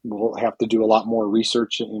faster. We'll have to do a lot more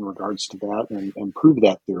research in regards to that and prove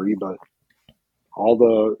that theory, but all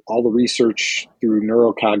the research through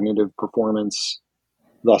neurocognitive performance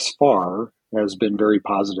thus far has been very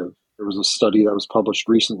positive. There was a study that was published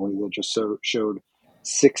recently that just showed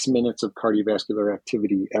 6 minutes of cardiovascular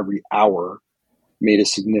activity every hour made a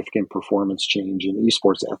significant performance change in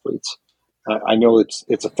esports athletes. I know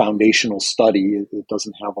it's a foundational study. It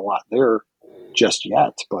doesn't have a lot there just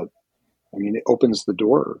yet, but I mean, it opens the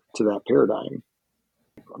door to that paradigm.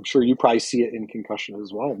 I'm sure you probably see it in concussion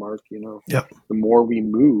as well, Mark. You know, Yep. The more we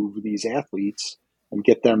move these athletes and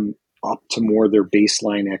get them up to more their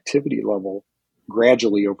baseline activity level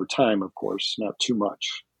gradually over time, of course, not too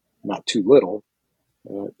much, not too little,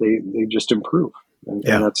 they just improve. And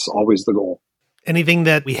that's always the goal. Anything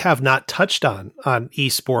that we have not touched on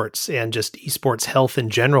esports and just esports health in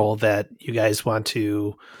general that you guys want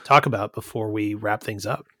to talk about before we wrap things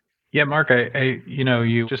up? Yeah, Mark,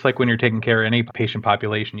 you just like when you're taking care of any patient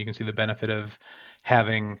population, you can see the benefit of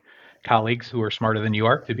having colleagues who are smarter than you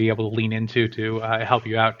are to be able to lean into to help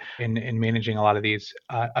you out in managing a lot of these.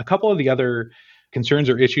 A couple of the other concerns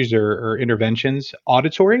or issues or interventions,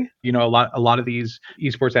 auditory. You know, a lot of these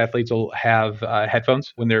esports athletes will have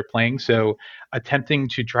headphones when they're playing. So attempting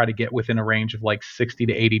to try to get within a range of like 60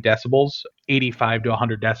 to 80 decibels, 85 to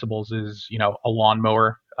 100 decibels is, you know, a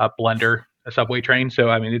lawnmower, a blender, a subway train. So,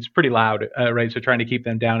 I mean, it's pretty loud, right? So trying to keep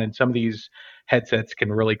them down. And some of these headsets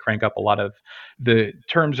can really crank up a lot of the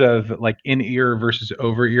terms of like in-ear versus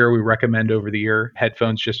over-ear. We recommend over-the-ear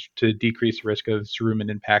headphones just to decrease the risk of cerumen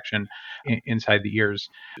impaction inside the ears.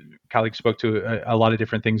 Colleagues spoke to a lot of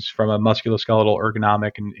different things from a musculoskeletal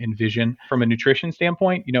ergonomic and vision. From a nutrition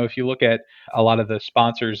standpoint, you know, if you look at a lot of the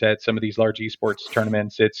sponsors at some of these large esports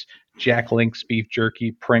tournaments, it's Jack Link's beef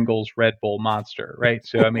jerky, Pringles, Red Bull, Monster, right?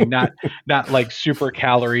 So, I mean, not like super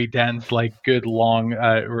calorie dense, like good long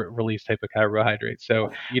release type of carbohydrates.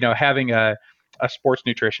 So, you know, having a a sports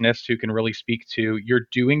nutritionist who can really speak to, you're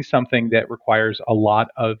doing something that requires a lot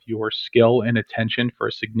of your skill and attention for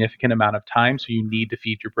a significant amount of time. So you need to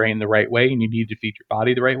feed your brain the right way and you need to feed your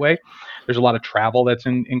body the right way. There's a lot of travel that's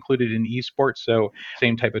included in esports. So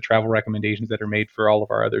same type of travel recommendations that are made for all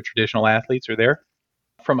of our other traditional athletes are there.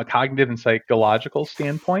 From a cognitive and psychological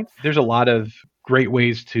standpoint, there's a lot of great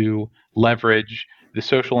ways to leverage the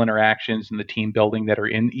social interactions and the team building that are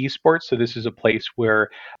in esports. So this is a place where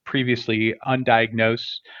previously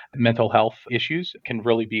undiagnosed mental health issues can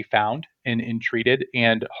really be found and treated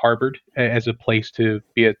and harbored as a place to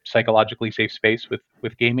be a psychologically safe space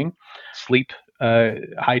with gaming. Sleep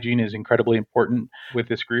hygiene is incredibly important with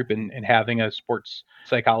this group, and having a sports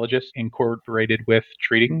psychologist incorporated with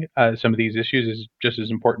treating some of these issues is just as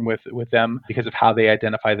important with them because of how they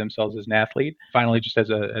identify themselves as an athlete. Finally, just as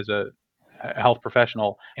a health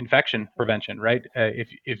professional, infection prevention, right?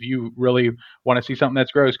 If you really want to see something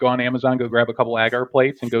that's gross, go on Amazon, go grab a couple agar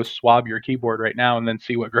plates and go swab your keyboard right now and then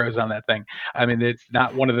see what grows on that thing. I mean, it's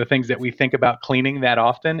not one of the things that we think about cleaning that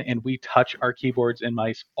often, and we touch our keyboards and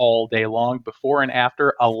mice all day long before and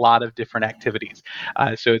after a lot of different activities.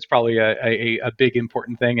 So it's probably a big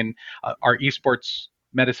important thing. And our esports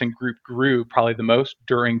medicine group grew probably the most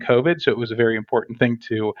during COVID. So it was a very important thing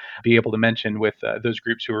to be able to mention with those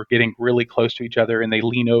groups who are getting really close to each other and they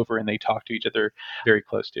lean over and they talk to each other very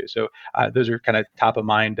close to. So those are kind of top of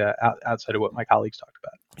mind outside of what my colleagues talked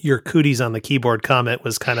about. Your cooties on the keyboard comment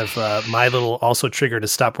was kind of my little also trigger to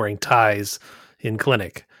stop wearing ties in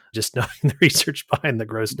clinic. Just knowing the research behind the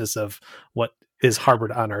grossness of what is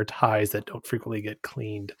harbored on our ties that don't frequently get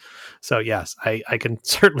cleaned. So yes, I can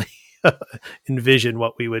certainly envision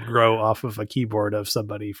what we would grow off of a keyboard of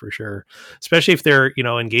somebody for sure, especially if they're,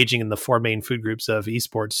 engaging in the four main food groups of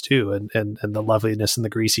esports too, and the loveliness and the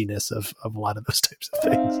greasiness of a lot of those types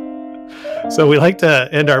of things. So we like to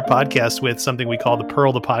end our podcast with something we call the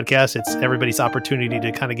Pearl of the Podcast. It's everybody's opportunity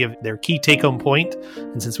to kind of give their key take-home point.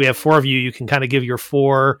 And since we have four of you, you can kind of give your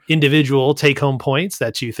four individual take-home points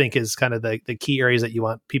that you think is kind of the key areas that you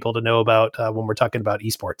want people to know about when we're talking about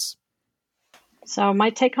esports. So my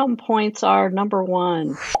take-home points are: number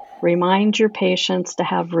one, remind your patients to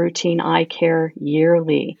have routine eye care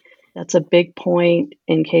yearly. That's a big point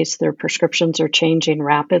in case their prescriptions are changing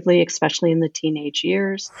rapidly, especially in the teenage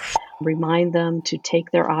years. Remind them to take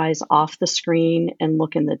their eyes off the screen and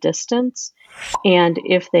look in the distance. And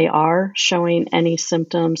if they are showing any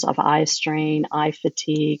symptoms of eye strain, eye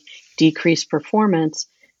fatigue, decreased performance,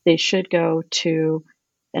 they should go to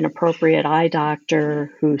an appropriate eye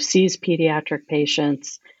doctor who sees pediatric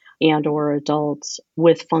patients and or adults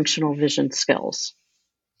with functional vision skills.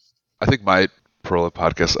 I think my Pearl of the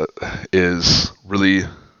Podcast is really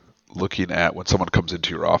looking at when someone comes into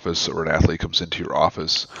your office or an athlete comes into your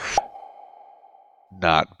office,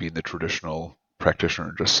 not being the traditional practitioner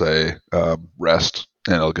and just say, rest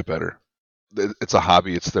and it'll get better. It's a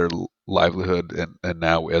hobby, it's their livelihood, and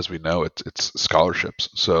now, as we know, it's scholarships.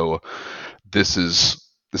 So this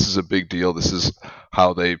is a big deal. This is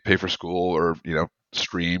how they pay for school or,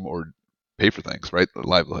 stream or pay for things, right? The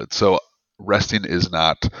livelihood. So resting is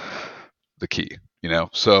not the key,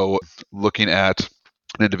 So looking at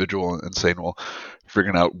an individual and saying, well,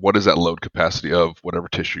 figuring out what is that load capacity of whatever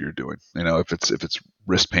tissue you're doing. If it's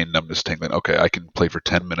wrist pain, numbness, tingling, okay, I can play for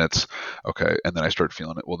 10 minutes. Okay. And then I start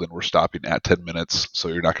feeling it. Well, then we're stopping at 10 minutes. So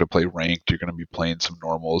you're not going to play ranked. You're going to be playing some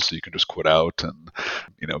normals. So you can just quit out and,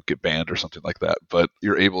 get banned or something like that. But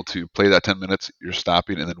you're able to play that 10 minutes, you're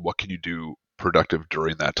stopping. And then what can you do productive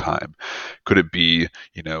during that time? Could it be,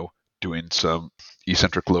 doing some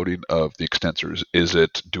eccentric loading of the extensors? Is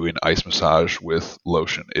it doing ice massage with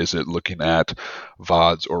lotion? Is it looking at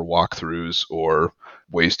VODs or walkthroughs or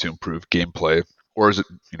ways to improve gameplay? Or is it,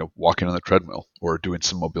 walking on the treadmill or doing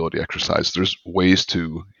some mobility exercise? There's ways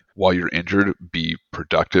to, while you're injured, be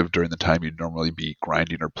productive during the time you'd normally be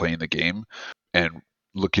grinding or playing the game, and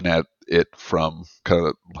looking at it from kind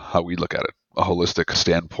of how we look at it, a holistic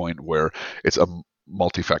standpoint where it's a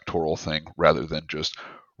multifactorial thing rather than just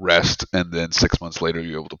rest and then 6 months later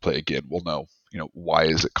you're able to play again. Well, no, why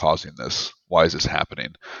is it causing this? Why is this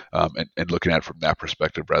happening? And looking at it from that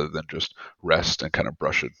perspective rather than just rest and kind of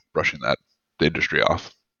brushing the industry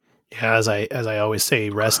off. Yeah, as I always say,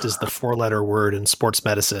 rest is the 4-letter word in sports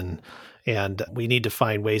medicine, and we need to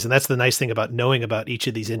find ways. And that's the nice thing about knowing about each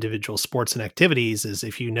of these individual sports and activities is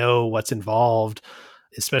if you know what's involved,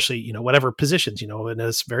 especially, whatever positions, in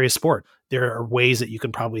this various sport, there are ways that you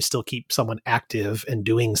can probably still keep someone active and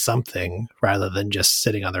doing something rather than just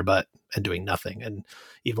sitting on their butt and doing nothing. And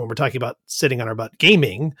even when we're talking about sitting on our butt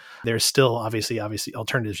gaming, there's still obviously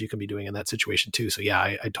alternatives you can be doing in that situation too. So yeah,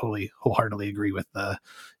 I totally wholeheartedly agree with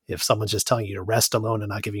if someone's just telling you to rest alone and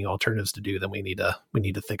not giving you alternatives to do, then we need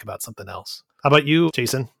to think about something else. How about you,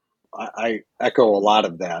 Jason? I echo a lot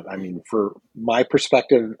of that. I mean, for my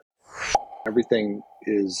perspective, everything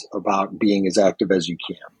is about being as active as you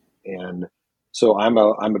can. And so I'm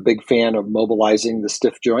a big fan of mobilizing the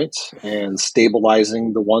stiff joints and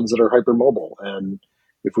stabilizing the ones that are hypermobile. And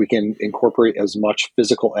if we can incorporate as much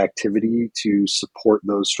physical activity to support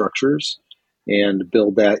those structures and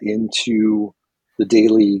build that into the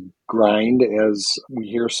daily grind, as we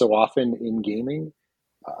hear so often in gaming,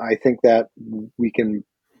 I think that we can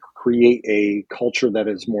create a culture that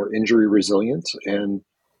is more injury resilient and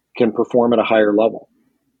can perform at a higher level.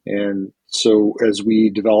 And so as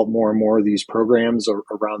we develop more and more of these programs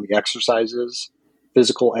around the exercises,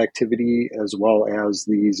 physical activity, as well as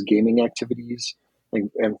these gaming activities,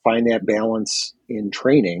 and find that balance in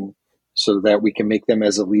training so that we can make them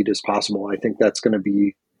as elite as possible, I think that's going to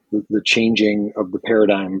be the changing of the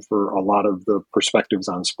paradigm for a lot of the perspectives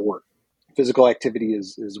on sport. Physical activity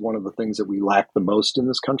is one of the things that we lack the most in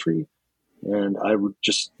this country. And I would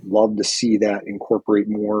just love to see that incorporate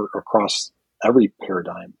more across every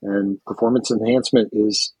paradigm. And performance enhancement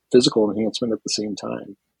is physical enhancement at the same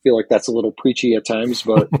time. I feel like that's a little preachy at times,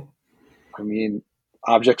 but I mean,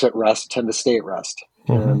 objects at rest tend to stay at rest.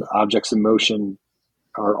 Mm-hmm. And objects in motion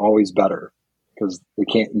are always better because you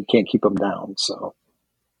can't keep them down. So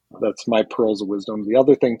that's my pearls of wisdom. The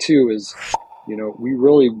other thing too is, we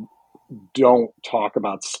really don't talk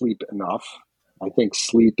about sleep enough. I think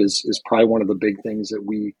sleep is probably one of the big things that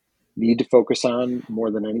we need to focus on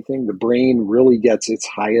more than anything. The brain really gets its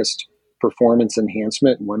highest performance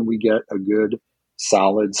enhancement when we get a good,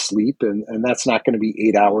 solid sleep. And that's not going to be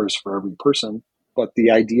 8 hours for every person. But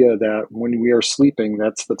the idea that when we are sleeping,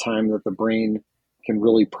 that's the time that the brain can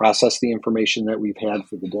really process the information that we've had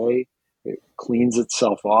for the day. It cleans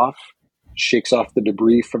itself off, shakes off the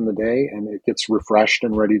debris from the day, and it gets refreshed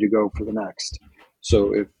and ready to go for the next.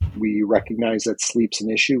 So if we recognize that sleep's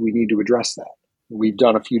an issue, we need to address that. We've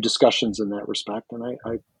done a few discussions in that respect, and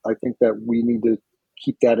I think that we need to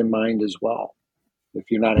keep that in mind as well.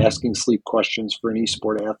 If you're not asking sleep questions for an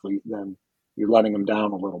esport athlete, then you're letting them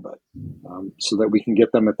down a little bit so that we can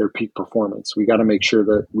get them at their peak performance. We got to make sure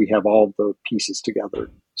that we have all the pieces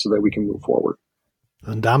together so that we can move forward.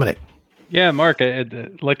 And Dominic. Yeah, Mark,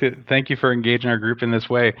 I'd like to thank you for engaging our group in this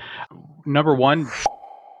way. Number one,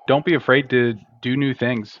 don't be afraid to do new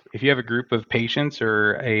things. If you have a group of patients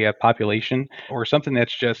or a population or something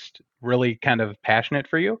that's just really kind of passionate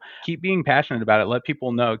for you, keep being passionate about it. Let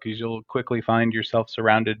people know, because you'll quickly find yourself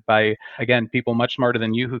surrounded by, again, people much smarter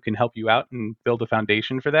than you who can help you out and build a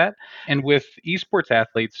foundation for that. And with esports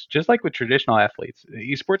athletes, just like with traditional athletes,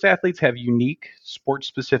 esports athletes have unique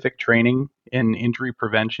sport-specific training and injury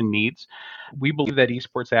prevention needs. We believe that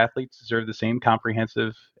esports athletes deserve the same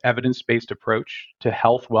comprehensive evidence-based approach to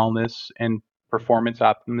health, wellness, and performance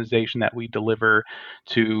optimization that we deliver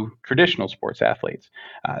to traditional sports athletes.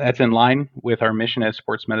 That's in line with our mission as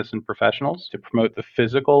sports medicine professionals to promote the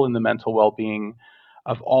physical and the mental well-being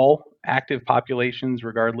of all active populations,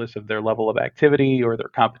 regardless of their level of activity or their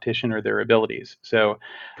competition or their abilities. So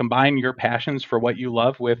combine your passions for what you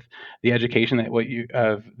love with the education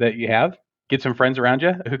that you have. Get some friends around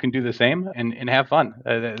you who can do the same and have fun.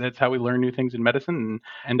 That's how we learn new things in medicine and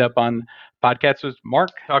end up on podcasts with Mark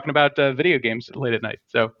talking about video games late at night.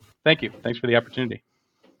 So thank you. Thanks for the opportunity.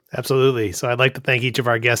 Absolutely. So I'd like to thank each of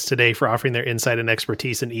our guests today for offering their insight and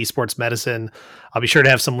expertise in esports medicine. I'll be sure to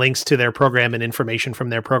have some links to their program and information from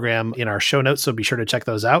their program in our show notes, so be sure to check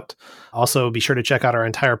those out. Also, be sure to check out our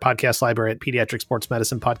entire podcast library at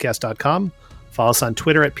pediatricsportsmedicinepodcast.com. Follow us on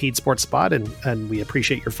Twitter at PedSportsPod, and we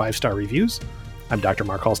appreciate your 5-star reviews. I'm Dr.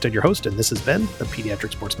 Mark Halstead, your host, and this has been the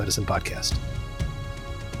Pediatric Sports Medicine Podcast.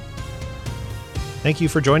 Thank you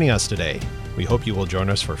for joining us today. We hope you will join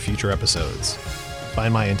us for future episodes.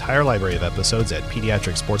 Find my entire library of episodes at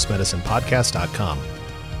pediatricsportsmedicinepodcast.com.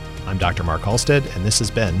 I'm Dr. Mark Halstead, and this has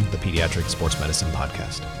been the Pediatric Sports Medicine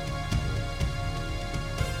Podcast.